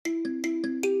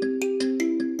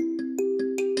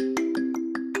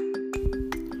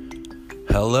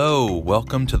Hello,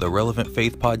 welcome to the Relevant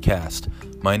Faith Podcast.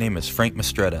 My name is Frank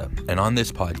Mistretta, and on this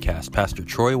podcast, Pastor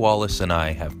Troy Wallace and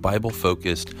I have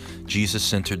Bible-focused,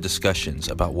 Jesus-centered discussions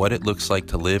about what it looks like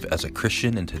to live as a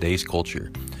Christian in today's culture.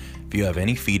 If you have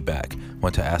any feedback,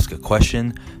 want to ask a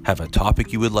question, have a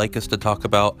topic you would like us to talk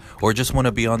about, or just want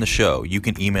to be on the show, you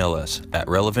can email us at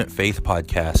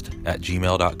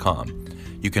relevantfaithpodcast@gmail.com.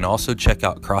 You can also check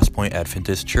out Crosspoint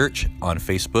Adventist Church on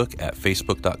Facebook at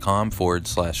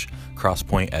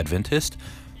facebook.com/Crosspoint Adventist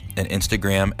and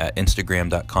Instagram at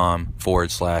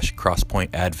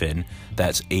instagram.com/Crosspoint Advent.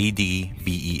 That's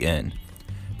ADVEN.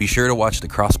 Be sure to watch the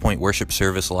Crosspoint Worship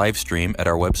Service live stream at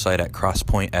our website at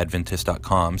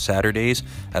crosspointadventist.com Saturdays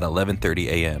at 11:30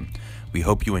 a.m. We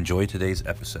hope you enjoy today's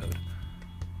episode.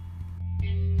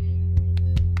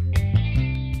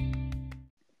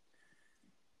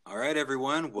 All right,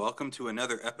 everyone. Welcome to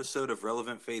another episode of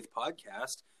Relevant Faith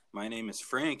Podcast. My name is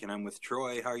Frank, and I'm with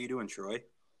Troy. How are you doing, Troy?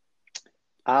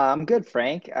 I'm good,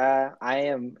 Frank. I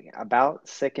am about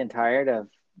sick and tired of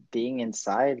being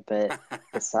inside, but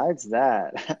besides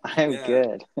that, I'm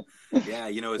good. Yeah,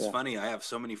 it's funny. I have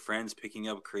so many friends picking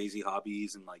up crazy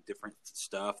hobbies and like different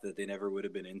stuff that they never would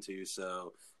have been into.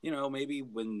 So, maybe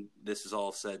when this is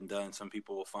all said and done, some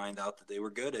people will find out that they were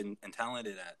good and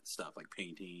talented at stuff like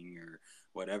painting or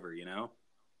whatever,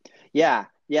 Yeah.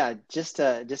 Just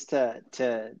to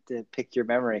pick your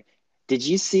memory. Did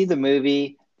you see the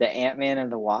movie The Ant-Man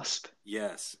and the Wasp?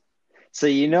 Yes. So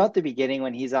at the beginning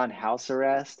when he's on house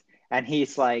arrest and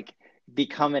he's like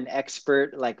become an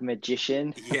expert like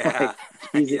magician. Yeah.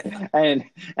 And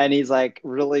he's like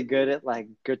really good at like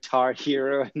Guitar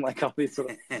Hero and like all these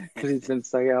little he's been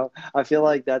stuck out. I feel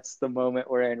like that's the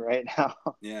moment we're in right now.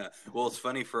 Yeah. Well, it's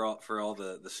funny for all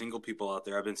the single people out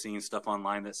there. I've been seeing stuff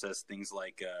online that says things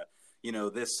like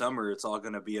this summer it's all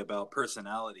going to be about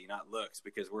personality, not looks,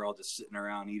 because we're all just sitting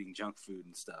around eating junk food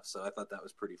and stuff. So I thought that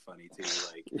was pretty funny too.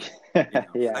 Like,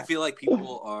 Yeah. I feel like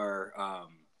people are,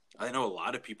 I know a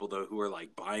lot of people though who are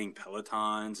like buying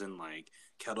Pelotons and like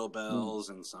kettlebells,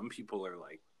 and some people are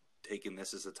like taking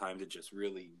this as a time to just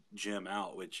really gym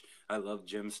out, which I love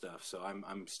gym stuff. So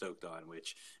I'm stoked on,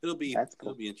 which it'll be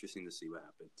interesting to see what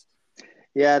happens.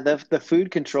 Yeah, the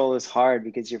food control is hard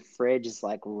because your fridge is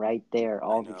like right there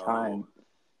all the time.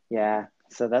 Yeah,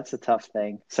 so that's a tough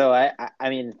thing. So I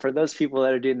mean, for those people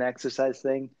that are doing the exercise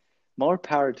thing, more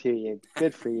power to you.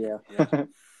 Good for you. Yeah.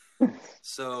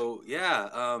 So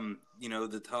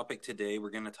the topic today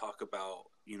we're going to talk about,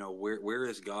 where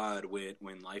is God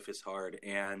when life is hard,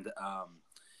 and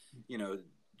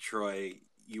Troy,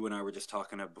 you and I were just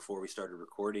talking before we started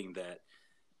recording that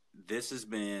this has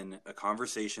been a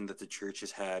conversation that the church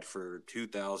has had for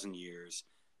 2,000 years.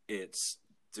 There's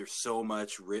so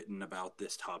much written about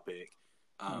this topic.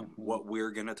 What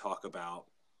we're going to talk about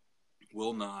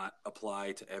will not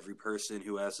apply to every person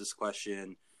who has this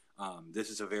question. This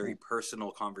is a very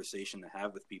personal conversation to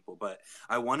have with people, but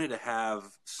I wanted to have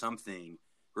something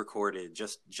recorded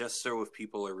just so if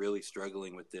people are really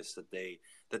struggling with this, that they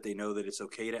know that it's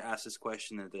okay to ask this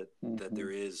question, and that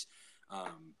there is,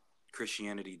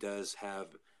 Christianity does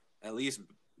have, at least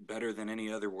better than any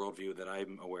other worldview that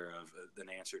I'm aware of, an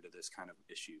answer to this kind of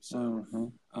issue. So,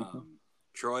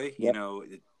 Troy,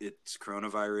 it's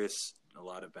coronavirus. A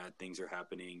lot of bad things are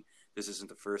happening. This isn't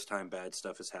the first time bad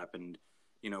stuff has happened.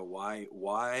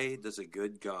 Why does a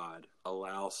good God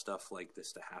allow stuff like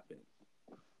this to happen?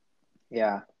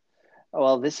 Yeah.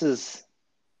 Well, this is,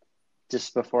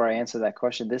 just before I answer that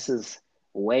question, this is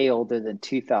way older than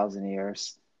 2,000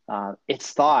 years.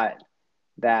 It's thought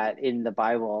that in the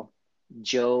Bible,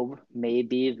 Job may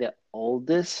be the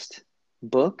oldest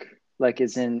book, like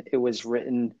as in it was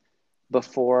written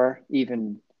before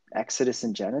even Exodus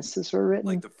and Genesis were written.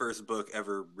 Like the first book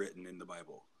ever written in the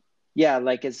Bible. Yeah,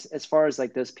 like as far as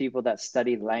like those people that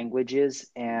study languages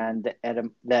and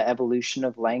the evolution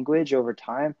of language over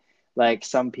time, like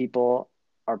some people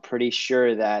are pretty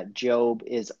sure that Job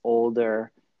is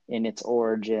older in its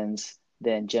origins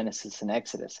than Genesis and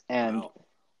Exodus. And Wow.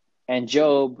 And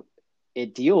Job,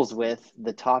 it deals with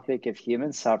the topic of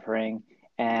human suffering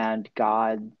and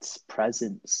God's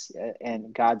presence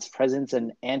and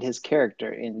his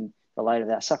character in the light of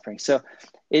that suffering. So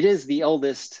it is the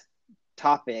oldest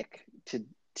topic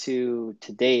to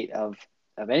date of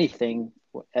anything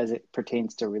as it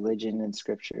pertains to religion and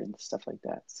scripture and stuff like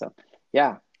that. So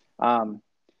yeah.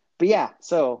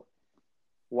 So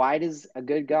why does a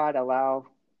good God allow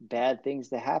bad things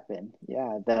to happen?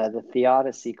 Yeah, the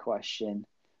theodicy question.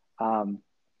 I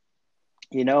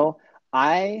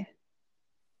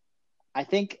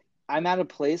think I'm at a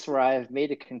place where I've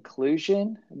made a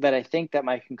conclusion, but I think that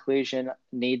my conclusion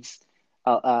needs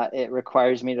it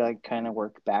requires me to like kind of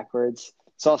work backwards.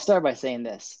 So I'll start by saying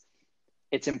this: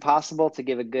 it's impossible to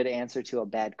give a good answer to a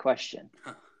bad question.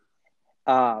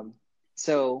 Um,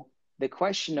 so the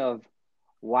question of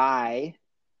why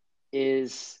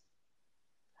is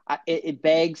it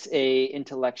begs a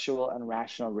intellectual and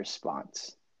rational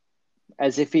response,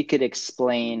 as if he could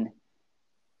explain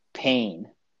pain.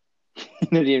 You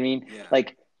know what I mean? Yeah.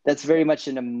 Like that's very much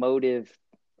an emotive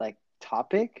like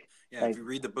topic. Yeah, if Like you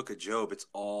read the book of Job, it's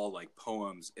all like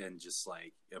poems and just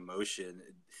like emotion.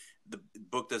 The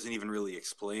book doesn't even really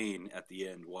explain at the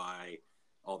end why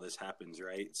all this happens,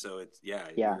 right? So it's, yeah,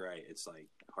 yeah, you're right. It's like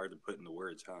hard to put into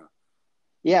words, huh?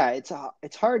 yeah,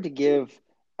 it's hard to give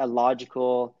a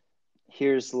logical,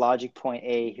 here's logic point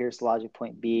A, here's logic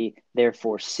point B,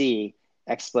 therefore C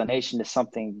explanation to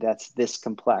something that's this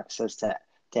complex as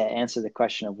to answer the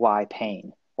question of why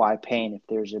pain? Why pain if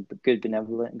there's a good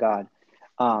benevolent God?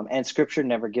 And scripture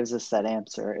never gives us that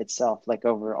answer itself. Like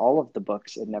over all of the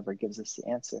books, it never gives us the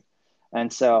answer.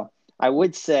 And so I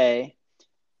would say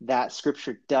that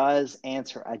scripture does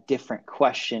answer a different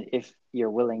question if you're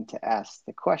willing to ask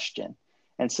the question.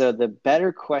 And so the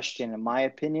better question, in my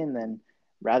opinion, than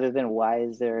rather than why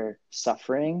is there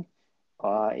suffering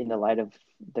in the light of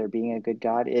there being a good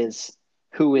God, is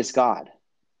who is God?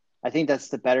 I think that's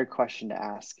the better question to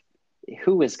ask.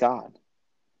 Who is God?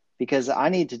 Because I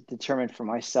need to determine for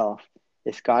myself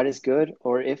if God is good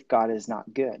or if God is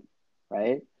not good,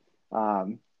 right?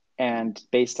 Um, and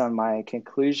based on my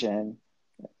conclusion,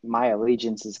 my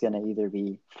allegiance is going to either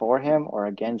be for him or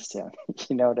against him.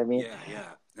 You know what I mean? Yeah, yeah.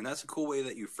 And that's a cool way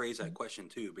that you phrase that question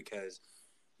too, because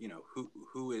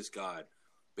who is God?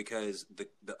 Because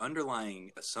the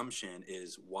underlying assumption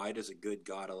is, why does a good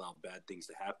God allow bad things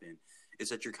to happen? Is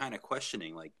that you're kind of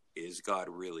questioning, like, is God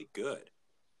really good?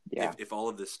 Yeah, If all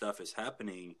of this stuff is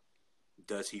happening,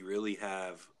 does he really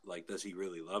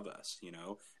love us?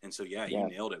 And so, yeah, you yeah,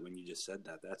 nailed it when you just said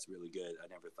that. That's really good. I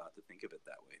never thought to think of it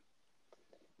that way.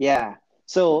 yeah.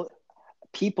 So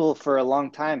people for a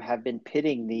long time have been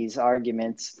pitting these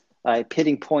arguments,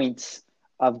 pitting points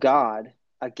of God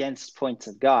against points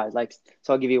of God. Like,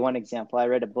 so I'll give you one example. I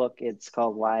read a book. It's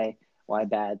called Why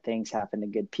Bad Things Happen to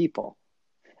Good People,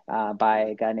 by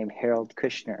a guy named Harold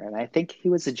Kushner. And I think he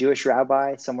was a Jewish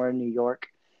rabbi somewhere in New York.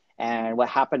 And what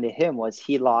happened to him was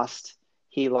he lost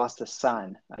a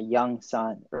son, a young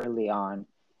son early on.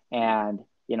 And,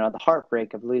 the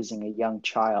heartbreak of losing a young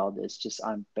child is just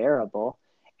unbearable.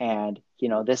 And,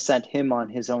 this sent him on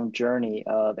his own journey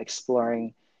of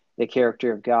exploring the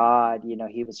character of God.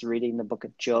 He was reading the book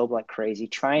of Job like crazy,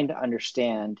 trying to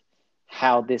understand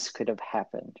how this could have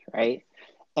happened, right?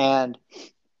 And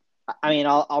I mean,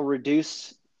 I'll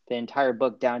reduce the entire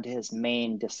book down to his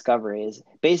main discovery. Is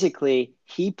basically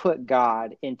he put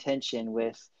God in tension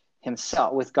with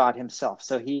himself, with God himself.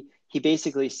 So he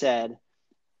basically said,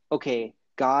 okay,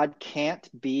 God can't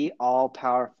be all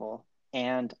powerful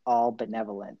and all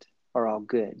benevolent or all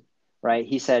good, right?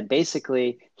 He said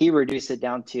basically he reduced it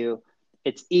down to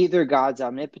it's either God's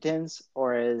omnipotence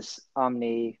or his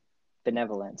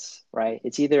omnibenevolence, right?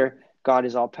 It's either God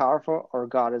is all powerful or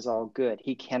God is all good.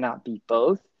 He cannot be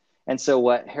both. And so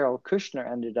what Harold Kushner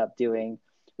ended up doing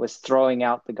was throwing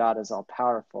out the God is all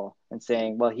powerful and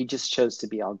saying, well, he just chose to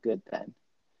be all good then.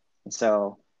 And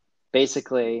so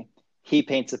basically, he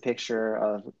paints a picture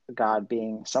of God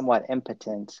being somewhat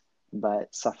impotent,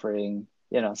 but suffering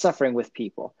with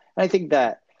people. And I think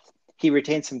that he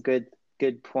retains some good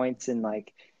points in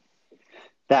like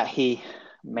that he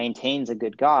maintains a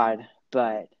good God,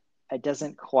 but it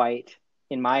doesn't quite,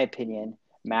 in my opinion,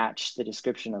 match the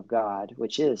description of God,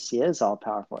 which is he is all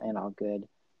powerful and all good.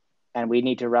 And we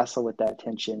need to wrestle with that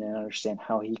tension and understand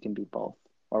how he can be both,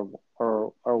 or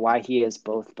why he is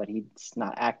both, but he's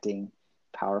not acting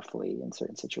powerfully in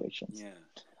certain situations.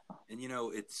 Yeah. And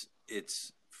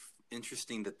it's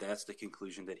interesting that that's the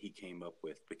conclusion that he came up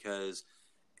with, because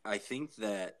I think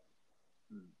that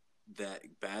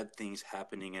bad things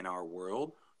happening in our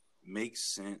world makes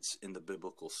sense in the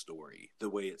biblical story, the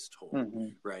way it's told, Mm-hmm.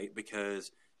 right?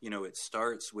 Because, it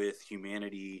starts with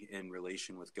humanity in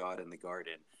relation with God in the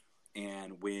garden.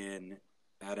 And when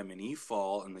Adam and Eve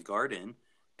fall in the garden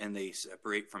and they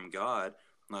separate from God,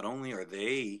 not only are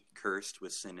they cursed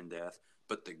with sin and death,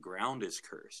 but the ground is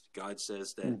cursed. God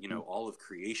says that, Mm-hmm. all of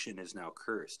creation is now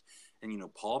cursed. And,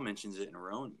 Paul mentions it in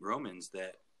Romans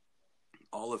that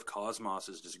all of cosmos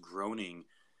is just groaning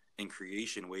in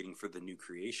creation, waiting for the new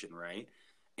creation, right?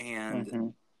 And Mm-hmm.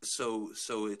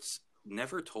 so it's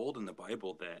never told in the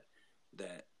Bible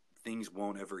that things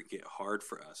won't ever get hard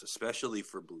for us, especially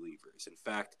for believers. In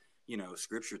fact,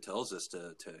 Scripture tells us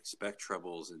to expect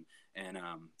troubles, and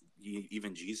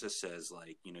even Jesus says,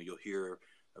 like, you'll hear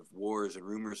of wars and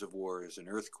rumors of wars and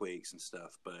earthquakes and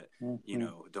stuff, but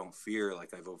Mm-hmm. don't fear,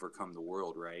 like I've overcome the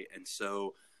world, right? And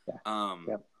so, Yeah. um,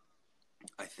 Yep.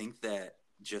 I think that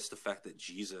just the fact that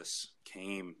Jesus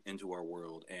came into our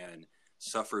world and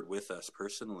suffered with us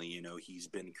personally, he's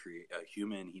been a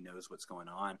human, he knows what's going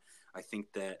on. I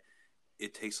think that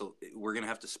we're going to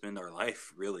have to spend our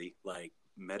life really like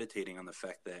meditating on the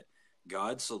fact that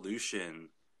God's solution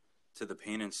to the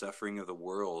pain and suffering of the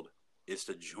world is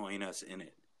to join us in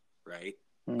it, right?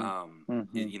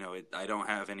 Mm-hmm. I don't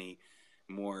have any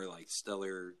more like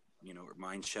stellar, or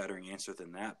mind shattering answer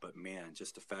than that, but man,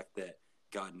 just the fact that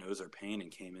God knows our pain and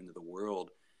came into the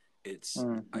world, it's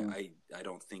Mm-hmm. I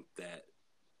don't think that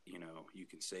you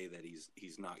can say that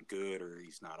he's not good or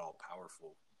he's not all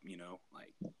powerful,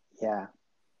 like. Yeah,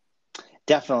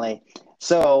 definitely.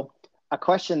 So, a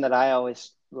question that I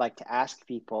always like to ask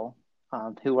people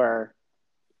who are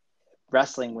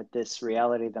wrestling with this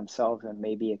reality themselves and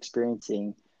maybe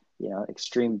experiencing,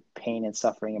 extreme pain and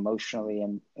suffering emotionally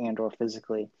and or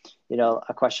physically,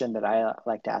 a question that I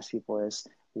like to ask people is,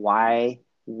 why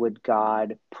would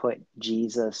God put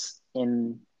Jesus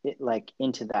in it, like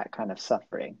into that kind of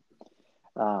suffering?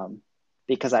 Um,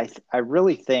 because I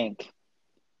really think,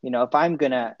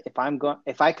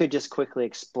 if I could just quickly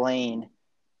explain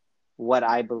what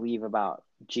I believe about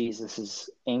Jesus's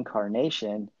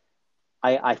incarnation,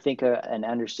 I think an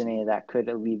understanding of that could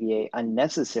alleviate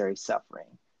unnecessary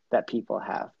suffering that people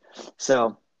have.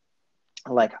 So,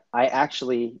 like, I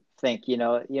actually think,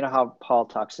 how Paul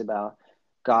talks about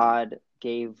God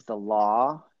gave the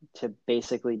law to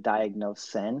basically diagnose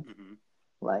sin, Mm-hmm.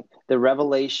 like the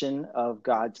revelation of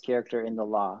God's character in the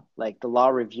law, like the law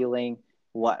revealing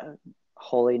what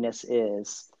holiness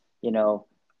is, you know,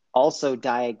 also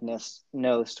diagnosed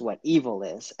what evil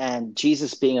is. And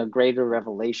Jesus being a greater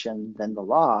revelation than the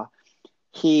law,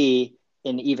 he,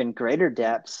 in even greater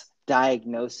depths,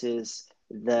 diagnoses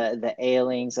the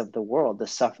ailings of the world,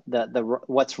 the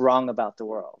what's wrong about the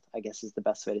world, I guess is the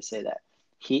best way to say that.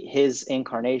 His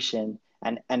incarnation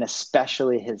and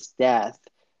especially his death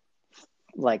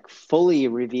like fully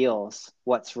reveals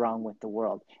what's wrong with the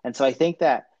world. And so I think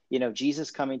that,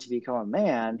 Jesus coming to become a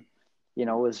man,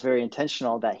 was very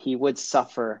intentional that he would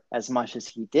suffer as much as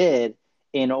he did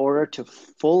in order to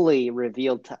fully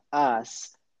reveal to us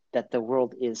that the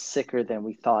world is sicker than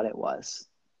we thought it was.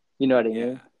 You know what I Yeah.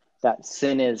 mean? That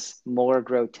sin is more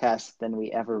grotesque than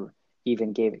we ever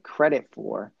even gave it credit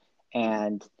for,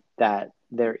 and that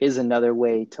there is another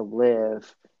way to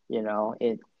live,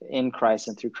 in Christ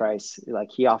and through Christ. Like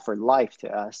he offered life to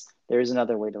us. There is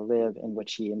another way to live in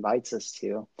which he invites us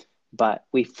to, but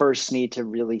we first need to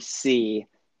really see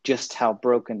just how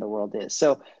broken the world is.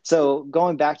 So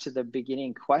going back to the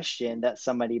beginning question that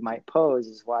somebody might pose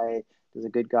is, why does a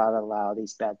good God allow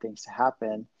these bad things to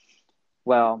happen?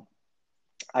 Well,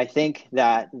 I think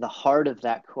that the heart of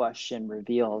that question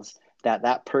reveals that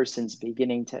that person's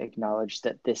beginning to acknowledge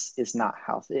that this is not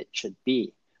how it should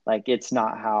be. Like it's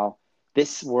not how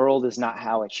this world is not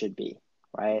how it should be,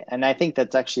 right? And I think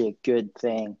that's actually a good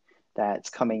thing that's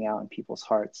coming out in people's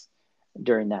hearts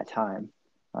during that time,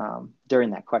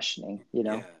 during that questioning,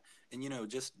 Yeah, and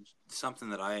just something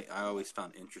that I always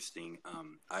found interesting.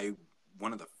 I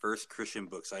One of the first Christian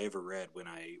books I ever read when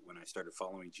I started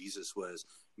following Jesus was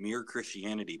Mere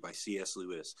Christianity by C.S.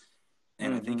 Lewis,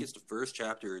 and I think Mm-hmm. it's the first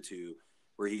chapter or two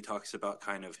where he talks about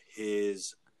kind of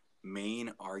his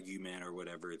main argument or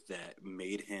whatever that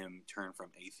made him turn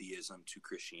from atheism to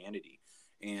Christianity.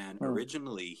 And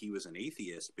originally he was an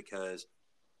atheist because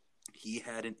he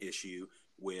had an issue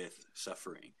with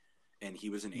suffering, and he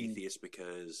was an Mm-hmm. atheist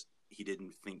because he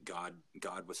didn't think God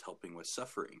was helping with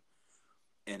suffering,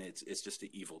 and it's just an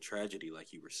evil tragedy,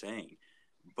 like you were saying.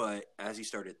 But as he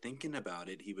started thinking about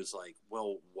it, he was like,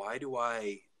 well, why do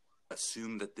I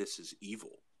assume that this is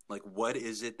evil? Like, what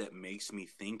is it that makes me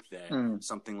think that Mm-hmm.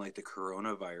 something like the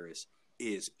coronavirus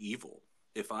is evil?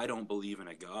 If I don't believe in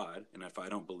a God, and if I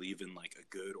don't believe in like a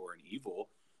good or an evil,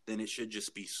 then it should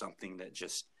just be something that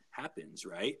just happens,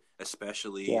 right?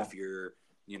 Especially Yeah. if you're,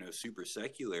 super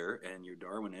secular and you're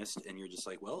Darwinist and you're just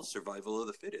like, well, survival of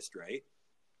the fittest, right?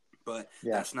 But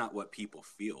Yeah. that's not what people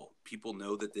feel. People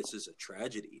know that this is a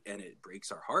tragedy, and it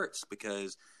breaks our hearts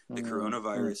because the Mm-hmm.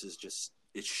 coronavirus is just,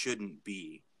 it shouldn't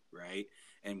be, right?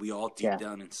 And we all deep Yeah.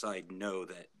 down inside know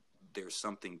that there's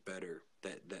something better,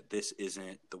 that this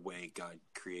isn't the way God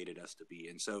created us to be.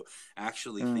 And so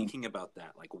actually Mm-hmm. thinking about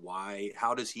that, like,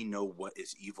 how does he know what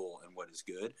is evil and what is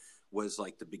good, was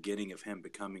like the beginning of him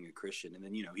becoming a Christian. And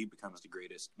then, he becomes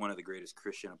one of the greatest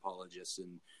Christian apologists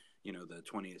the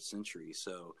 20th century.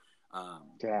 So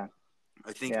Yeah.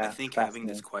 I Yeah. think having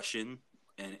this Fascinating. question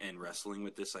and wrestling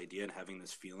with this idea and having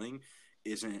this feeling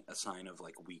isn't a sign of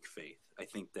like weak faith. I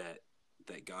think that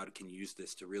God can use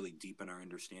this to really deepen our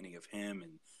understanding of Him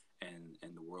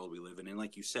and the world we live in, and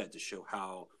like you said, to show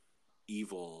how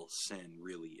evil sin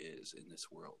really is in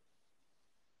this world.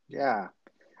 Yeah.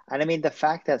 And I mean, the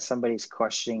fact that somebody's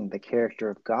questioning the character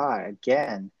of God,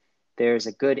 again, there's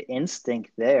a good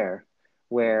instinct there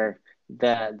Mm-hmm. where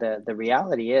the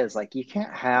reality is like you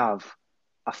can't have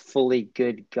a fully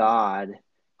good God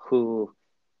who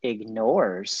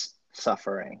ignores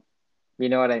suffering. You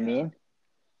know what I Yeah, mean?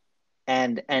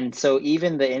 And so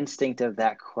even the instinct of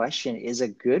that question is a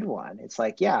good one. It's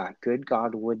like, yeah, good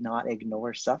God would not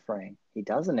ignore suffering. He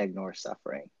doesn't ignore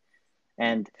suffering.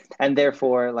 And and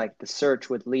therefore like the search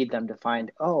would lead them to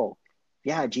find, oh,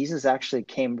 yeah, Jesus actually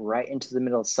came right into the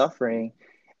middle of suffering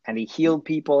and he healed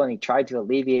people and he tried to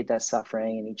alleviate that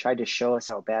suffering and he tried to show us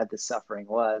how bad the suffering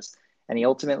was and he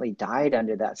ultimately died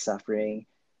under that suffering,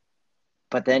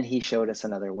 but then he showed us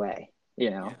another way.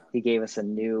 yeah, He gave us a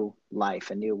new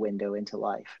life, a new window into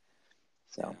life.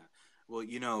 So, yeah.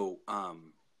 Well,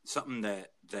 something that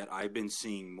I've been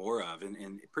seeing more of,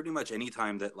 and pretty much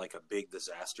anytime that like a big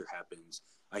disaster happens,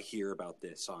 I hear about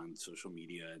this on social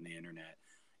media and the internet,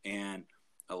 and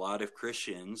a lot of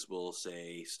Christians will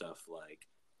say stuff like,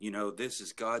 this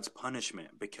is God's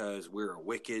punishment because we're a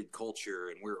wicked culture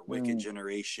and we're a wicked mm,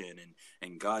 generation,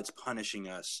 and God's punishing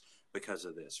us because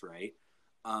of this, right?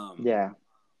 Um, yeah,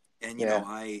 and yeah,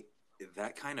 I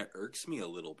that kind of irks me a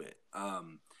little bit.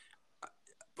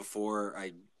 Before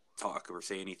I talk or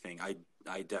say anything,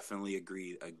 I definitely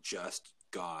agree. A just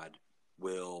God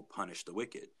will punish the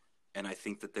wicked, and I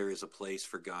think that there is a place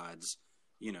for God's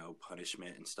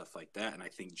punishment and stuff like that. And I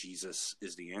think Jesus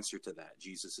is the answer to that.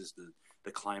 Jesus is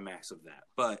the climax of that.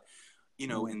 But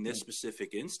in this mm,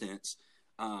 specific instance,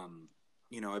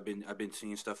 I've been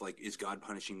seeing stuff like, is God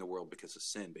punishing the world because of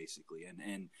sin, basically?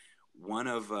 And one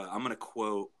of I'm going to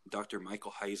quote Dr.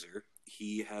 Michael Heiser.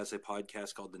 He has a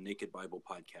podcast called the Naked Bible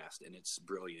Podcast, and it's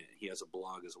brilliant. He has a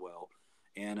blog as well,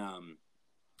 and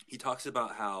he talks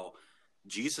about how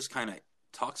Jesus kind of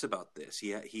talks about this.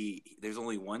 He there's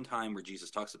only one time where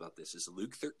Jesus talks about this. Is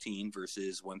Luke 13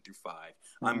 verses 1 through 5.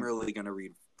 I'm mm, really going to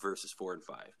read verses 4 and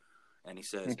 5, and he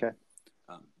says, okay.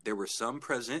 there were some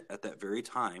present at that very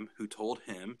time who told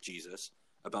him, Jesus,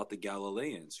 about the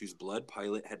Galileans whose blood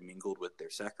Pilate had mingled with their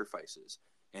sacrifices.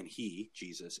 And he,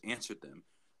 Jesus, answered them,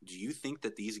 do you think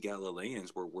that these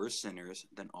Galileans were worse sinners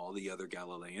than all the other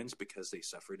Galileans because they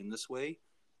suffered in this way?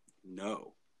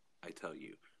 No, I tell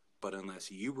you. But unless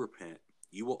you repent,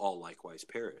 you will all likewise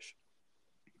perish.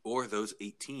 Or those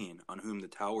 18 on whom the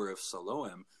tower of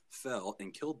Siloam fell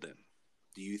and killed them.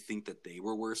 Do you think that they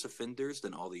were worse offenders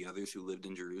than all the others who lived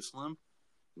in Jerusalem?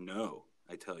 No,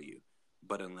 I tell you.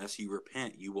 But unless you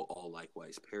repent, you will all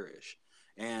likewise perish.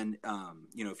 And,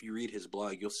 if you read his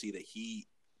blog, you'll see that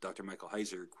Dr. Michael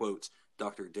Heiser, quotes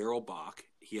Dr. Darrell Bach.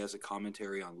 He has a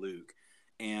commentary on Luke.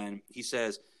 And he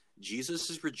says,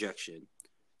 Jesus' rejection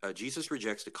Jesus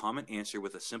rejects the common answer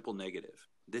with a simple negative.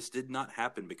 This did not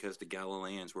happen because the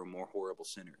Galileans were more horrible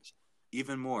sinners.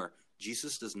 Even more,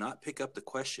 Jesus does not pick up the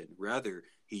question. Rather,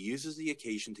 he uses the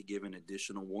occasion to give an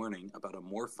additional warning about a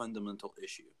more fundamental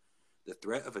issue. The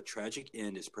threat of a tragic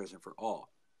end is present for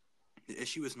all. The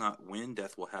issue is not when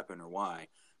death will happen or why,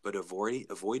 but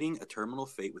avoiding a terminal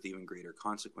fate with even greater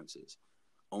consequences.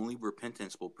 Only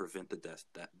repentance will prevent the death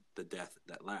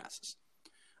that lasts.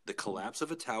 The collapse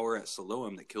of a tower at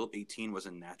Siloam that killed 18 was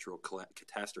a natural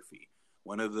catastrophe,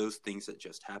 one of those things that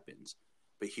just happens.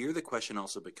 But here the question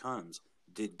also becomes,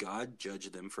 did God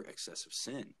judge them for excessive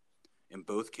sin? In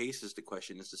both cases, the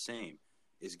question is the same.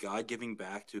 Is God giving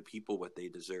back to people what they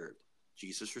deserved?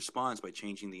 Jesus responds by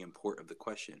changing the import of the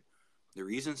question. The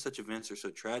reason such events are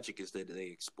so tragic is that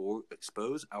they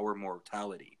expose our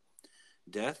mortality.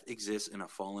 Death exists in a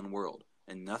fallen world,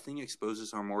 and nothing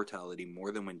exposes our mortality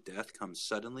more than when death comes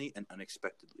suddenly and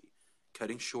unexpectedly,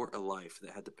 cutting short a life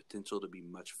that had the potential to be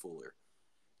much fuller.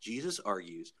 Jesus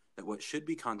argues that what should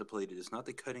be contemplated is not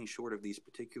the cutting short of these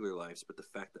particular lives, but the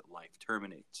fact that life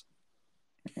terminates.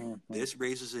 Mm-hmm. This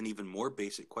raises an even more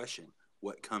basic question.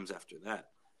 What comes after that?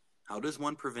 How does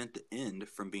one prevent the end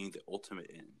from being the ultimate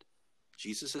end?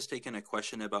 Jesus has taken a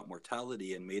question about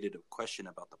mortality and made it a question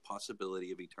about the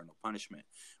possibility of eternal punishment,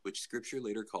 which Scripture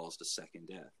later calls the second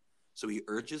death. So he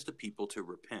urges the people to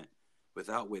repent,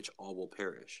 without which all will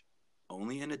perish,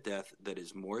 only in a death that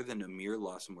is more than a mere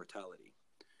loss of mortality.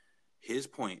 His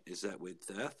point is that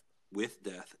with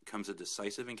death comes a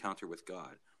decisive encounter with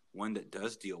God, one that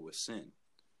does deal with sin.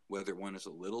 whether one is a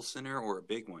little sinner or a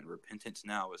big one. Repentance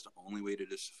now is the only way to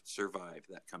survive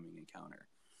that coming encounter.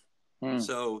 Hmm.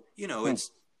 So, Hmm.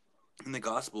 it's in the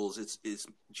Gospels, it's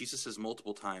Jesus says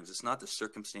multiple times, it's not the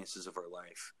circumstances of our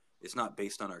life. It's not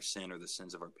based on our sin or the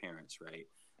sins of our parents, right?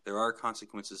 There are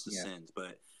consequences to Yeah. sins,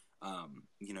 but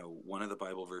one of the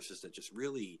Bible verses that just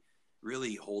really,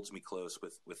 really holds me close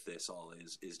with this all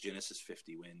is Genesis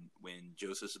 50, when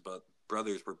Joseph's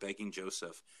brothers were begging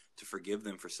Joseph to forgive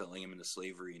them for selling him into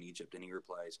slavery in Egypt, and he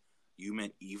replies, "You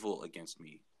meant evil against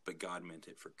me, but God meant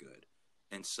it for good."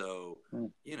 And so, Hmm.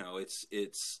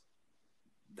 it's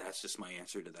that's just my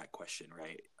answer to that question,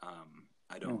 right?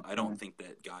 I Hmm. don't think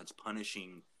that God's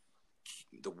punishing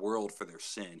the world for their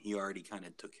sin. He already kind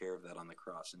of took care of that on the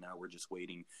cross, and now we're just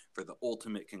waiting for the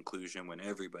ultimate conclusion when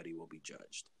everybody will be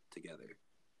judged together.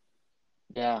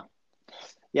 Yeah.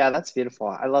 Yeah, that's beautiful.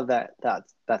 I love that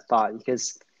thought,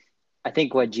 because I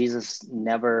think what Jesus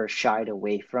never shied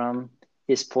away from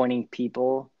is pointing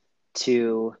people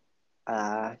to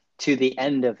to the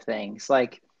end of things.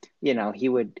 Like, he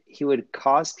would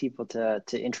cause people to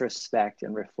introspect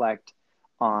and reflect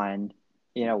on,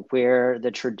 where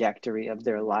the trajectory of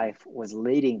their life was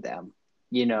leading them,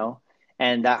 you know.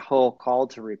 And that whole call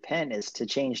to repent is to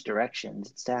change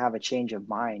directions. It's to have a change of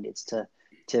mind. It's to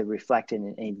reflect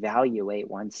and evaluate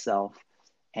oneself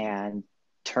and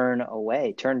turn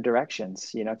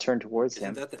directions, turn towards Isn't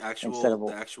him that the instead of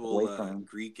actual away from him.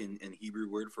 Greek and Hebrew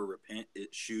word for repent?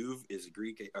 Shuv is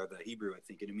Greek or the Hebrew, I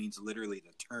think, and it means literally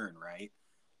to turn, right?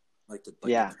 Like to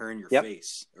Yeah. turn your Yep.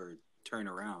 face or turn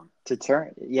around. To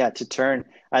turn.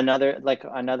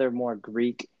 Another more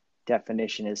Greek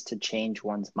definition is to change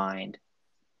one's mind.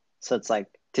 So it's like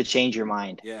to change your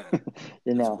mind, Yeah, you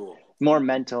that's know, cool. more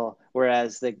mental,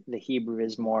 whereas the Hebrew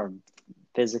is more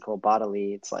physical,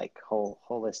 bodily. It's like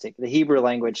holistic. The Hebrew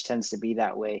language tends to be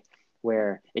that way,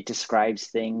 where it describes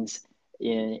things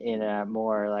in a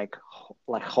more like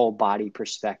whole body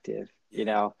perspective.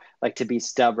 Yeah, Like to be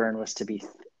stubborn was to be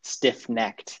stiff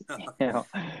necked.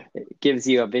 It gives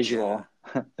you a yeah, visual.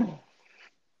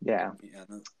 Yeah. yeah.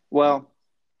 No, Well,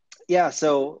 yeah.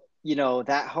 So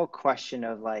that whole question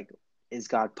of like, is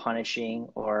God punishing,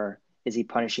 or is he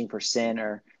punishing for sin,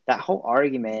 or that whole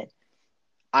argument,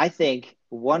 I think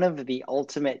one of the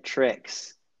ultimate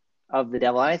tricks of the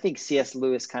devil, and I think C.S.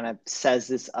 Lewis kind of says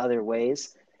this other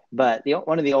ways, but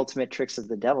one of the ultimate tricks of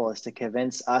the devil is to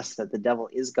convince us that the devil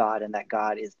is God and that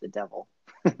God is the devil.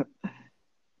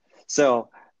 So,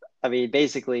 I mean,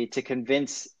 basically, to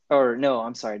convince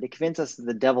us that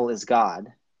the devil is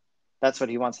God. That's what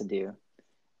he wants to do.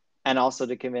 And also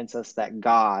to convince us that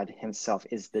God himself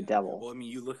is the yeah. devil. Well, I mean,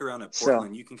 you look around at So,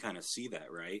 Portland, you can kind of see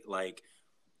that, right? Like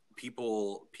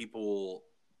people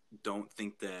don't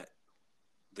think that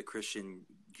the Christian,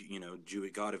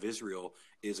 Jewish God of Israel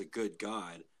is a good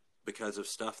God because of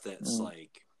stuff that's mm,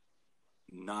 like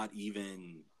not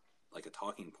even like a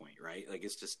talking point, right? Like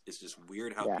it's just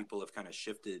weird how yeah. people have kind of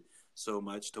shifted so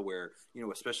much to where,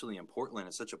 especially in Portland,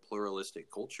 it's such a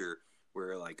pluralistic culture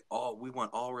where like all we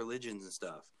want all religions and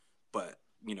stuff. But,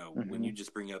 when you Hmm.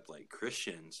 just bring up like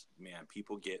Christians, man,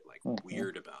 people get like Hmm.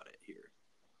 weird about it here.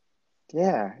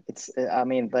 Yeah, I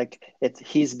mean, like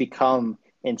he's become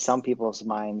in some people's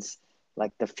minds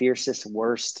like the fiercest,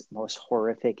 worst, most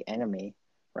horrific enemy,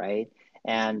 right?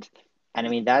 And and I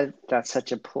mean that's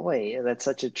such a ploy, that's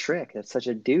such a trick, that's such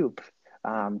a dupe.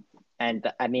 Um,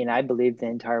 and I mean, I believe the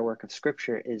entire work of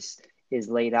Scripture is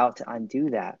laid out to undo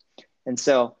that. And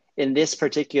so, in this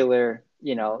particular,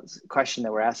 question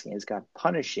that we're asking, is God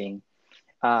punishing?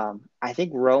 I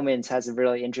think Romans has a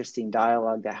really interesting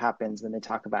dialogue that happens when they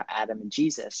talk about Adam and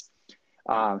Jesus.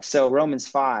 So Romans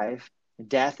 5,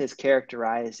 death is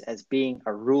characterized as being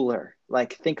a ruler.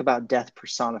 Like think about death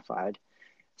personified.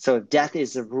 So if death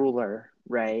is a ruler,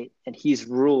 right, and he's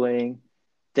ruling,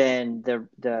 then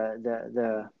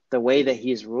the way that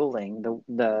he's ruling,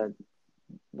 the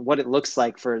what it looks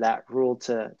like for that rule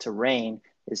to reign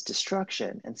is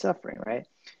destruction and suffering, right?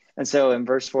 And so in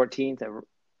verse 14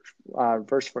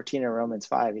 in Romans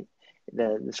 5,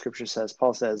 the scripture says,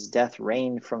 Paul says, death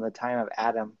reigned from the time of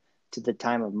Adam to the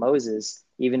time of Moses,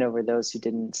 even over those who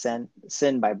didn't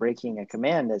sin by breaking a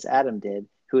command as Adam did,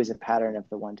 who is a pattern of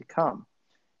the one to come.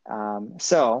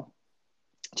 So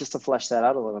just to flesh that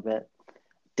out a little bit,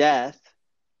 death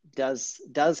does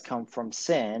come from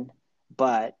sin,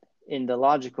 but in the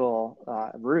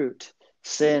logical root,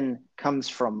 sin comes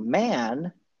from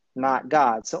man, not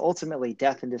God. So ultimately,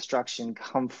 death and destruction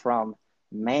come from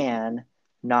man,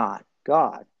 not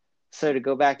God. So to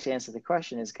go back to answer the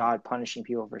question, is God punishing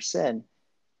people for sin?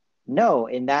 No,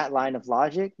 in that line of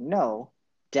logic, no.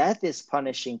 Death is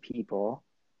punishing people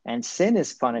and sin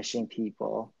is punishing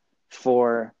people,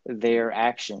 for their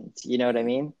actions. You know what I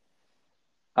mean?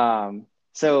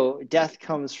 So death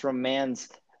comes from man's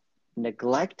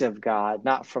neglect of God,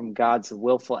 not from God's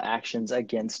willful actions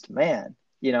against man,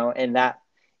 in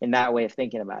that way of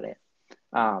thinking about it.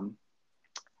 And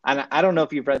I don't know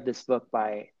if you've read this book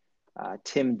by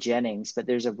Tim Jennings, but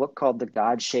there's a book called The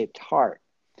God-Shaped Heart.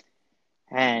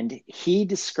 And he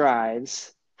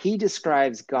describes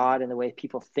God and the way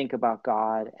people think about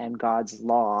God and God's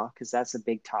law, because that's a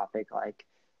big topic, like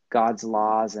God's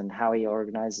laws and how he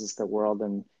organizes the world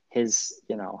and his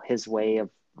way of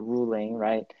ruling,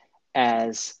 right?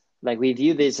 As like we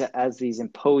view these as these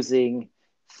imposing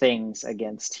things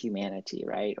against humanity,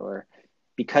 right? Or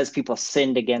because people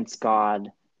sinned against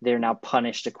God, they're now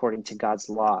punished according to God's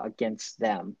law against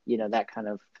them, that kind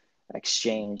of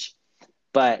exchange.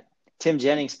 But Tim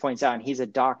Jennings points out, and he's a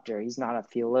doctor, he's not a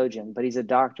theologian, but he's a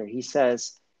doctor. He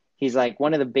says, he's like,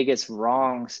 one of the biggest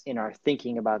wrongs in our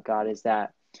thinking about God is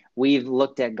that we've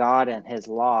looked at God and his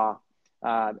law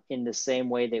in the same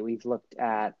way that we've looked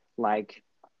at like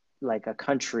a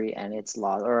country and its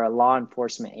laws, or a law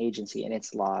enforcement agency and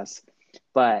its laws.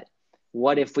 But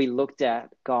what if we looked at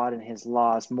God and his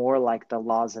laws more like the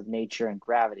laws of nature and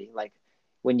gravity? Like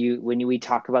when we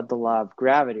talk about the law of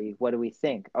gravity, what do we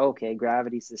think? Okay,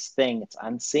 gravity's this thing, it's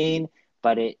unseen,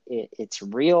 but it's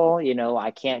real.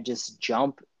 I can't just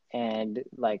jump and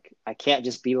like, I can't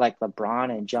just be like LeBron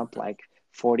and jump like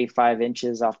 45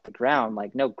 inches off the ground.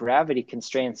 Like, no, gravity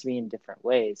constrains me in different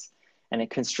ways, and it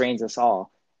constrains us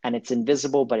all, and it's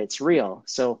invisible, but it's real.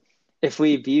 So if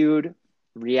we viewed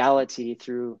reality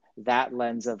through that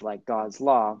lens of like God's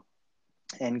law,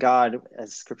 and God,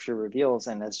 as scripture reveals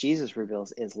and as Jesus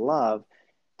reveals, is love,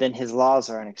 then his laws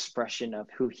are an expression of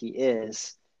who he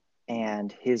is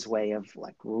and his way of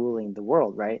like ruling the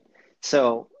world, right?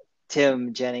 So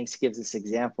Tim Jennings gives this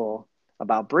example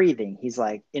about breathing. He's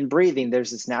like, in breathing,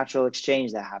 there's this natural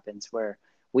exchange that happens where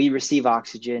we receive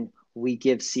oxygen, we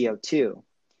give CO2.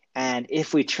 And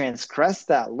if we transgress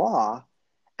that law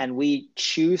and we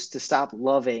choose to stop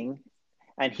loving,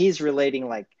 and he's relating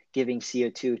like giving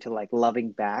CO2 to like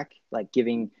loving back, like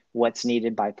giving what's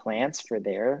needed by plants for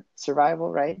their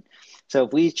survival, right? So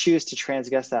if we choose to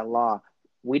transgress that law,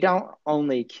 we don't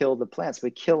only kill the plants,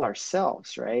 we kill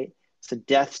ourselves, right? So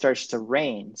death starts to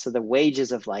reign. So the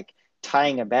wages of like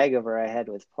tying a bag over our head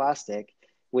with plastic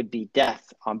would be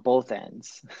death on both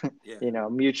ends, Yeah.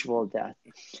 Mutual death.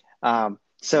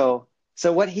 So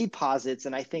what he posits,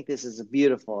 and I think this is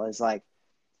beautiful, is like,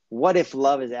 what if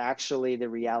love is actually the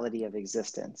reality of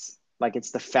existence? Like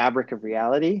it's the fabric of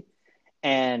reality,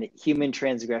 and human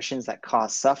transgressions that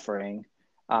cause suffering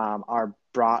are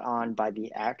brought on by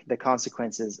the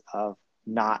consequences of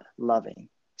not loving.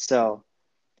 So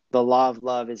the law of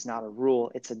love is not a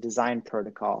rule, it's a design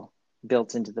protocol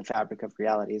built into the fabric of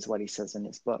reality, is what he says in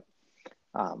his book.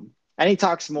 And he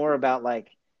talks more about like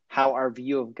how our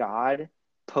view of God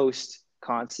post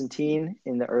Constantine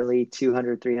in the early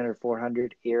 200, 300,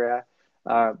 400 era,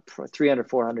 300,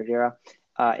 400 era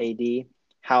AD,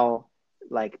 how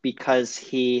like because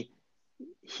he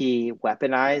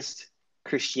weaponized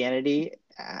Christianity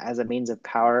as a means of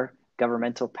power,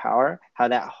 governmental power, how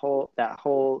that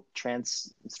whole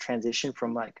transition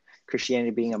from like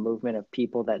Christianity being a movement of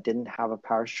people that didn't have a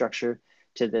power structure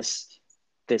to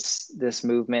this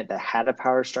movement that had a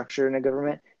power structure in a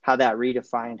government, how that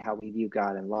redefined how we view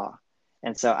God and law.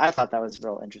 And so I thought that was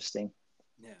real interesting.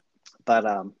 Yeah. But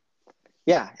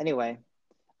anyway,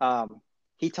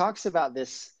 he talks about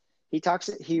this.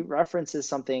 He references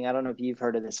something, I don't know if you've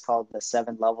heard of this, called the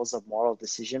 7 levels of moral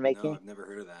decision making. No, I've never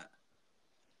heard of that.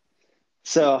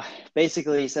 So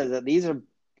basically he says that these are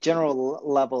general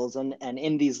levels, and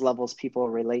in these levels people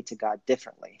relate to God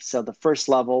differently. So the first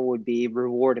level would be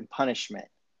reward and punishment.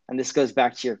 And this goes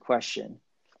back to your question.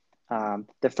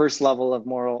 The first level of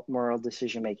moral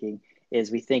decision making is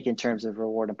we think in terms of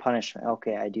reward and punishment.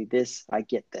 Okay, I do this, I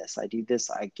get this. I do this,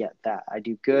 I get that. I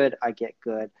do good, I get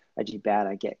good. I do bad,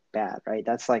 I get bad, right?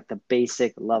 That's like the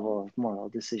basic level of moral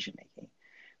decision making.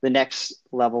 The next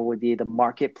level would be the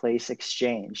marketplace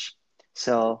exchange.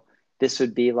 So this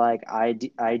would be like, I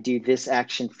do this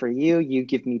action for you, you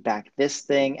give me back this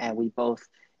thing, and we both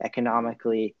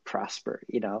economically prosper,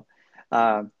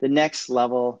 The next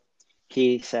level,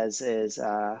 he says, is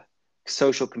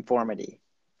social conformity.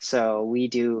 So we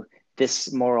do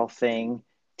this moral thing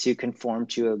to conform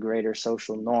to a greater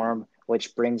social norm,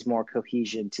 which brings more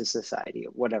cohesion to society,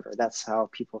 or whatever. That's how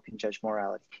people can judge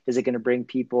morality. Is it going to bring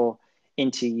people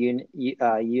into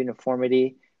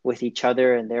uniformity with each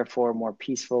other and therefore more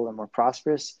peaceful and more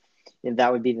prosperous? And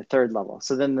that would be the third level.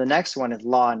 So then the next one is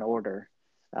law and order.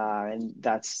 And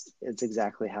it's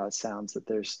exactly how it sounds, that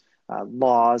there's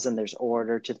laws and there's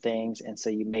order to things. And so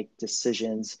you make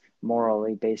decisions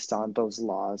morally based on those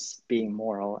laws being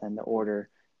moral and the order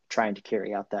trying to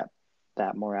carry out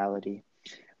that morality.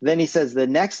 Then he says the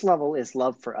next level is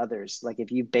love for others. Like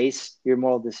if you base your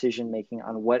moral decision making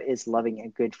on what is loving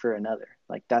and good for another,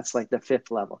 like that's like the fifth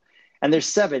level. And there's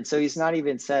seven, so he's not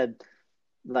even said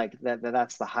like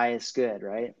that's the highest good,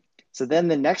 right? So then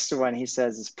the next one he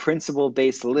says is principle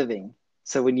based living.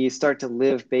 So when you start to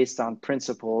live based on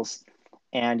principles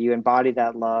and you embody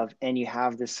that love and you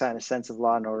have this kind of sense of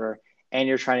law and order and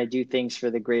you're trying to do things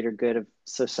for the greater good of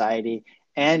society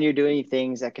and you're doing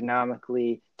things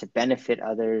economically to benefit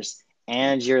others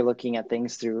and you're looking at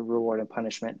things through reward and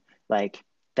punishment, like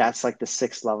that's like the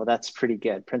sixth level. That's pretty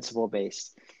good, principle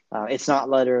based. It's not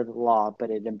letter of the law, but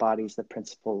it embodies the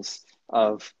principles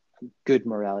of good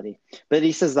morality. But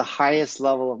he says the highest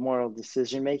level of moral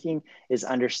decision making is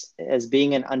as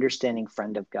being an understanding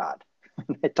friend of God.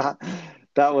 I thought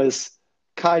that was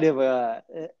kind of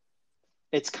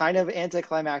it's kind of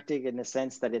anticlimactic in the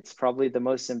sense that it's probably the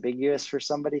most ambiguous for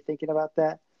somebody thinking about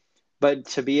that. But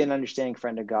to be an understanding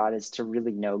friend of God is to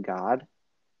really know God,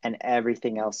 and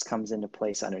everything else comes into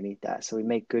place underneath that. So we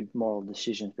make good moral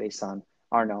decisions based on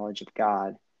our knowledge of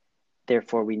God.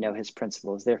 Therefore, we know his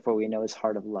principles. Therefore, we know his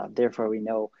heart of love. Therefore, we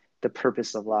know the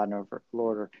purpose of law and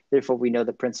order. Therefore, we know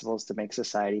the principles to make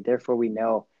society. Therefore, we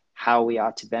know how we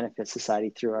ought to benefit society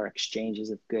through our exchanges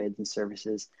of goods and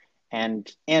services.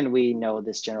 And we know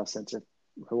this general sense of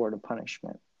reward and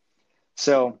punishment.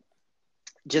 So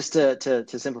just to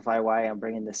simplify why I'm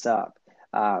bringing this up,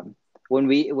 when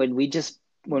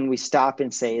we stop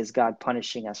and say, is God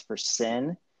punishing us for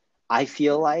sin? I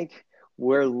feel like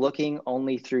we're looking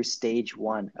only through stage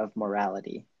one of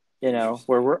morality, where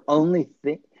we're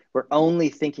only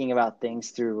thinking about things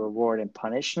through reward and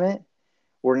punishment.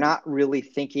 We're not really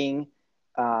thinking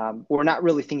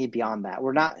beyond that.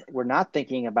 We're not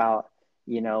thinking about,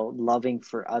 loving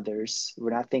for others.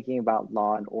 We're not thinking about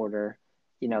law and order,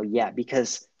 yet,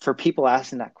 because for people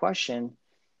asking that question,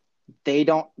 they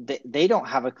don't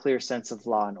have a clear sense of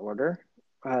law and order.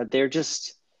 They're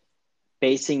just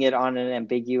basing it on an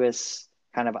ambiguous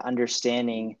kind of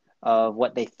understanding of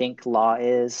what they think law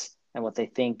is and what they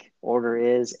think order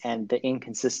is, and the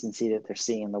inconsistency that they're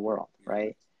seeing in the world,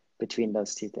 right? Between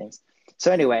those two things.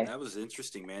 So anyway. That was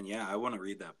interesting, man. Yeah, I want to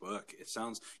read that book. It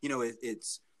sounds,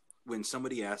 it's when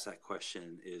somebody asks that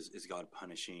question, is God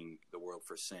punishing the world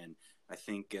for sin? I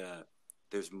think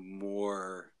there's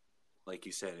more, like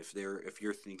you said, if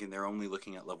you're thinking they're only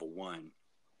looking at level one,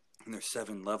 and there's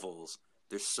 7 levels,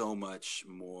 there's so much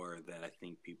more that I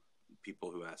think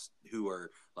people who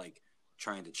are like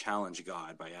trying to challenge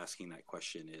God by asking that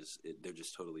question they're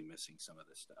just totally missing some of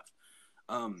this stuff.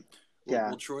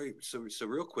 Well, Troy, so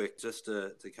real quick, just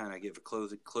to kind of give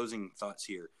closing thoughts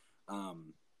here.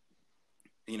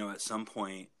 At some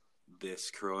point,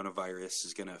 this coronavirus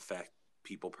is going to affect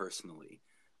people personally,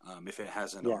 if it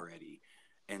hasn't already.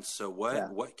 And so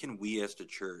what can we as the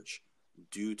church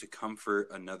do to comfort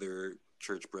another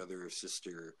church brother or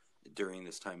sister during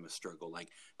this time of struggle? Like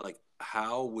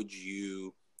how would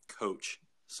you coach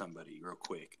somebody real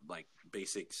quick, like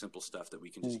basic, simple stuff that we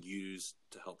can just use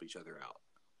to help each other out?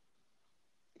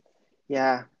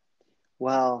 Yeah.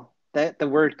 Well, the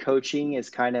word coaching is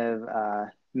kind of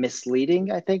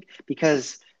misleading, I think,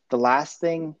 because the last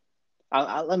thing,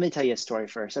 let me tell you a story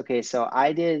first. Okay, so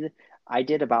I did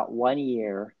about 1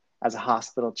 year as a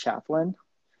hospital chaplain,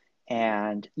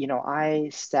 and I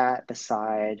sat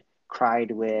beside,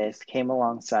 cried with, came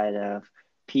alongside of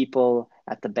people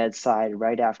at the bedside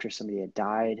right after somebody had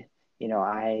died.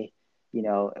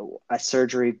 A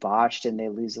surgery botched and they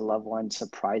lose a loved one.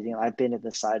 Surprising. I've been at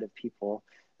the side of people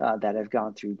that have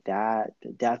gone through that,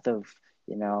 the death of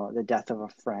a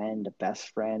friend, a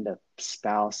best friend, a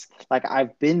spouse. Like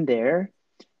I've been there,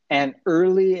 and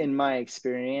early in my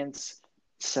experience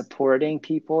supporting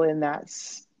people in that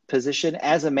position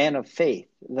as a man of faith.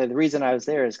 The reason I was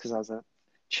there is because I was a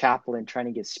chaplain trying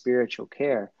to give spiritual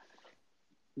care.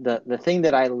 The thing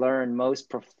that I learned most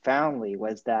profoundly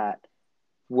was that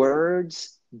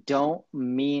words don't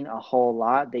mean a whole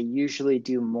lot. They usually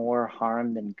do more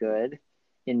harm than good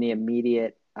in the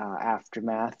immediate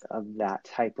aftermath of that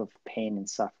type of pain and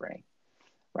suffering,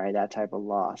 right? That type of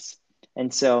loss.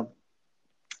 And so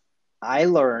I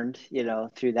learned,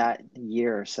 through that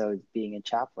year or so being a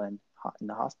chaplain in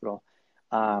the hospital,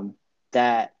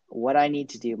 that what I need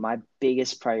to do, my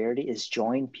biggest priority is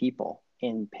join people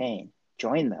in pain.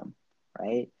 Join them,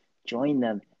 right? Join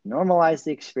them, normalize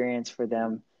the experience for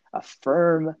them,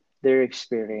 affirm their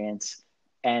experience,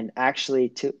 and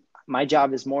actually my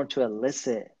job is more to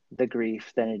elicit the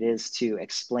grief than it is to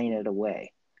explain it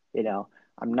away, You know,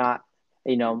 I'm not,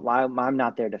 I'm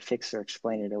not there to fix or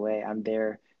explain it away. I'm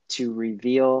there to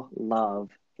reveal love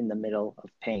in the middle of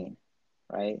pain,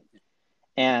 right?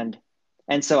 And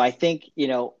so I think,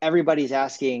 everybody's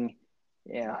asking,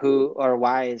 who or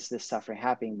why is this suffering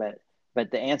happening?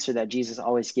 But the answer that Jesus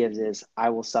always gives is, I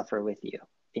will suffer with you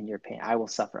in your pain. I will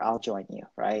suffer. I'll join you,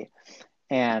 right?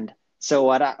 And so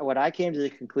what I came to the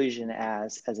conclusion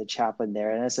as a chaplain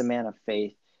there and as a man of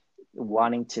faith,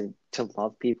 wanting to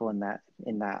love people in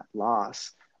that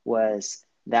loss, was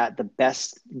that the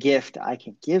best gift I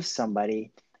can give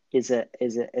somebody is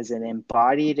an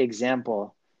embodied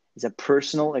example, is a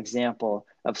personal example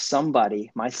of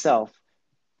somebody, myself,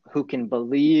 who can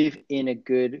believe in a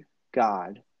good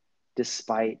God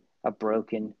despite a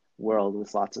broken world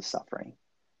with lots of suffering.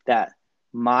 That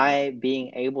my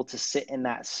being able to sit in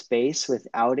that space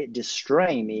without it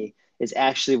destroying me is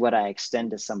actually what I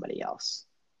extend to somebody else.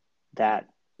 That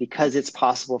because it's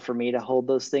possible for me to hold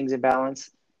those things in balance,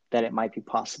 that it might be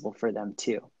possible for them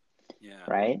too. Yeah.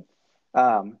 Right.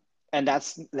 And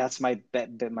that's my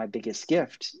biggest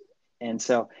gift. And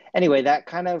so anyway, that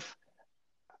kind of,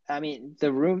 I mean,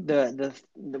 the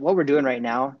what we're doing right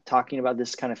now, talking about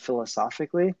this kind of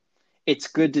philosophically, it's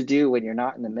good to do when you're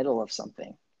not in the middle of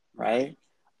something, right? Right.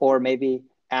 Or maybe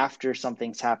after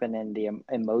something's happened and the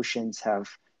emotions have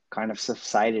kind of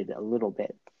subsided a little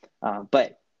bit.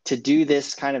 But to do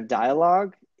this kind of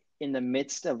dialogue in the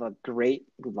midst of a great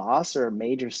loss or a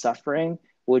major suffering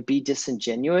would be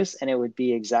disingenuous, and it would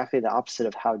be exactly the opposite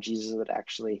of how Jesus would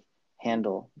actually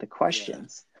handle the Yeah.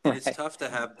 questions, And it's right? tough to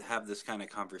have this kind of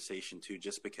conversation too,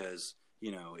 just because,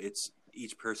 it's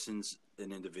each person's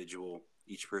an individual.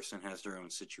 Each person has their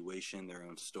own situation, their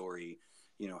own story.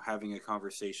 Having a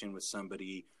conversation with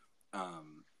somebody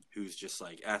who's just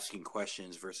like asking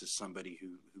questions versus somebody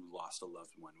who lost a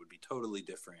loved one would be totally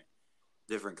different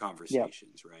Yep,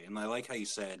 conversations, right? And I like how you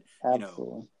said,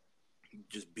 absolutely.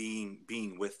 just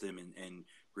being with them and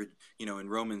in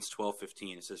Romans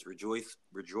 12:15 it says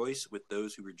rejoice with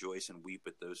those who rejoice and weep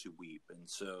with those who weep. And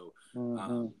so um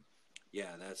Mm-hmm.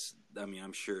 yeah, that's, I mean,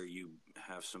 I'm sure you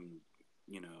have some,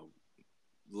 you know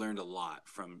learned a lot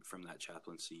from that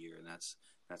chaplaincy year, and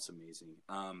that's amazing.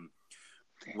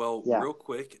 Well, Yeah. real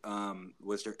quick,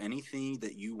 was there anything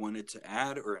that you wanted to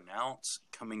add or announce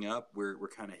coming up? We're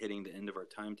kind of hitting the end of our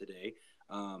time today.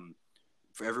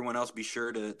 For everyone else, be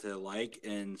sure to like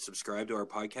and subscribe to our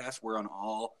podcast. We're on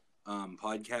all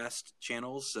podcast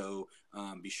channels, so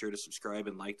be sure to subscribe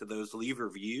and like to those. Leave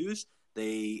reviews.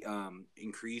 They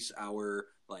increase our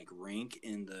rank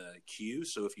in the queue.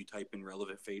 So if you type in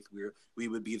relevant faith, we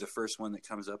would be the first one that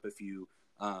comes up if you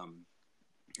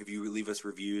leave us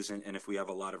reviews and if we have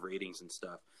a lot of ratings and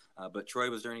stuff. But Troy,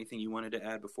 was there anything you wanted to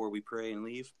add before we pray and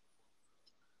leave?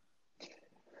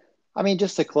 I mean,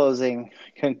 just a closing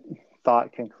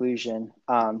thought conclusion.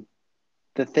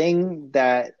 The thing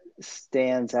that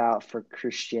stands out for the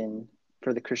Christian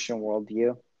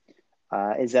worldview,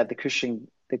 is that the Christian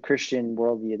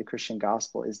worldview, the Christian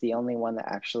gospel, is the only one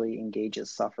that actually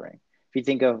engages suffering. If you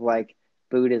think of like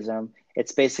Buddhism,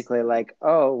 it's basically like,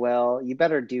 oh, well, you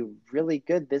better do really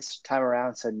good this time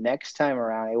around, so next time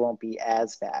around it won't be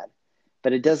as bad.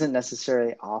 But it doesn't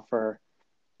necessarily offer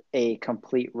a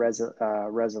complete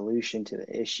resolution to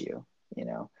the issue. You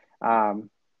know,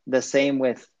 the same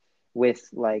with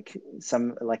like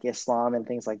some like Islam and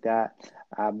things like that,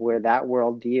 where that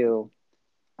worldview,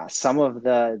 some of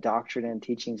the doctrine and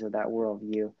teachings of that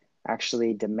worldview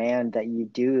actually demand that you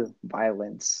do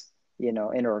violence, in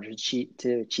order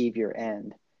to achieve your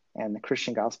end. And the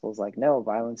Christian gospel is like, no,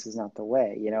 violence is not the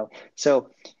way.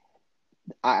 So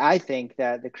I think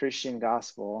that the Christian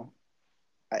gospel,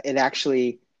 it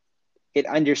actually it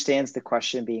understands the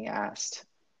question being asked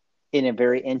in a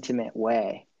very intimate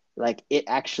way. Like it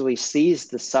actually sees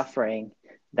the suffering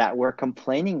that we're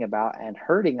complaining about and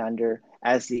hurting under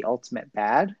as the ultimate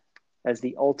bad, as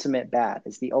the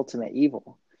ultimate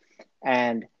evil.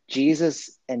 And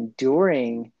Jesus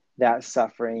enduring that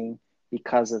suffering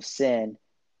because of sin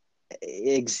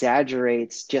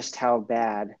exaggerates just how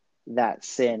bad that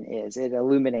sin is. It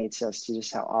illuminates us to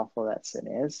just how awful that sin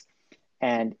is.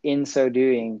 And in so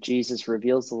doing, Jesus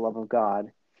reveals the love of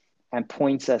God and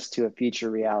points us to a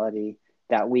future reality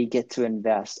that we get to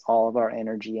invest all of our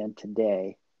energy in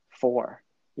today for,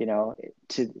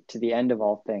 to the end of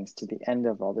all things, to the end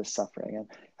of all this suffering.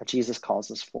 And Jesus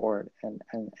calls us forward and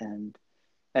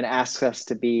asks us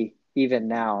to be even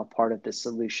now a part of the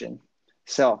solution.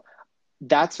 So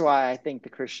that's why I think the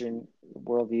Christian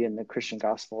worldview and the Christian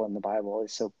gospel in the Bible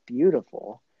is so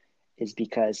beautiful, is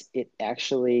because it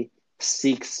actually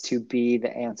seeks to be the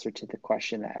answer to the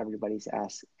question that everybody's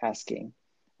asking.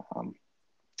 Um,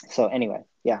 So anyway,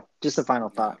 yeah, just a final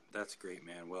Yeah, thought. that's great,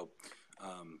 man. Well,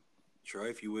 Troy,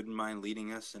 if you wouldn't mind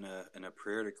leading us in a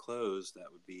prayer to close, that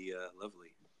would be lovely.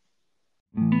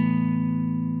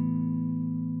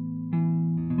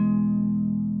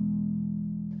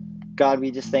 God,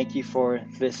 we just thank you for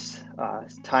this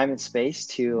time and space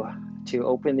to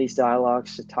open these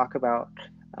dialogues, to talk about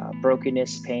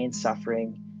brokenness, pain,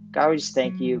 suffering. God, we just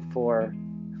thank you for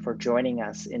joining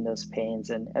us in those pains,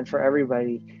 and for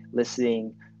everybody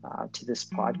listening to this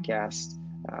podcast.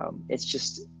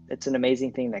 It's an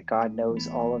amazing thing that God knows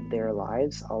all of their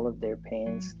lives, all of their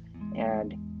pains,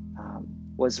 and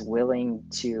was willing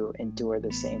to endure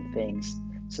the same things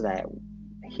so that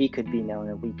He could be known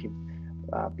and we could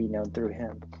be known through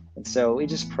him. And so we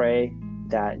just pray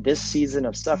that this season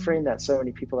of suffering that so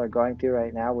many people are going through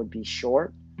right now would be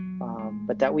short,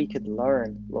 but that we could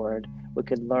learn, Lord, we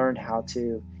could learn how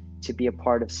to be a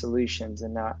part of solutions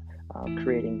and not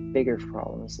creating bigger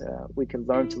problems. We could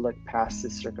learn to look past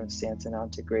this circumstance and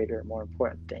onto greater, more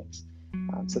important things.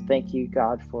 So thank you,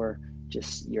 God, for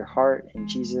just your heart and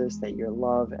Jesus, that your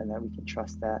love, and that we can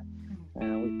trust that.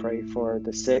 We pray for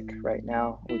the sick right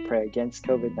now. We pray against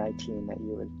COVID-19 that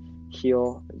you would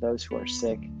heal those who are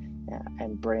sick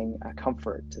and bring a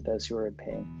comfort to those who are in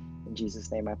pain. In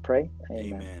Jesus' name I pray.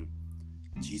 Amen. Amen.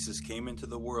 Jesus came into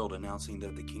the world announcing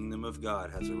that the kingdom of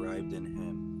God has arrived in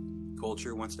him.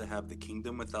 Culture wants to have the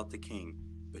kingdom without the king,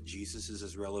 but Jesus is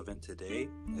as relevant today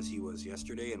as he was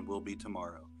yesterday and will be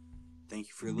tomorrow. Thank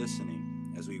you for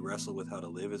listening as we wrestle with how to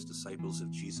live as disciples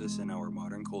of Jesus in our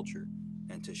modern culture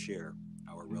and to share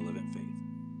our relevant faith.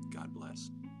 God bless.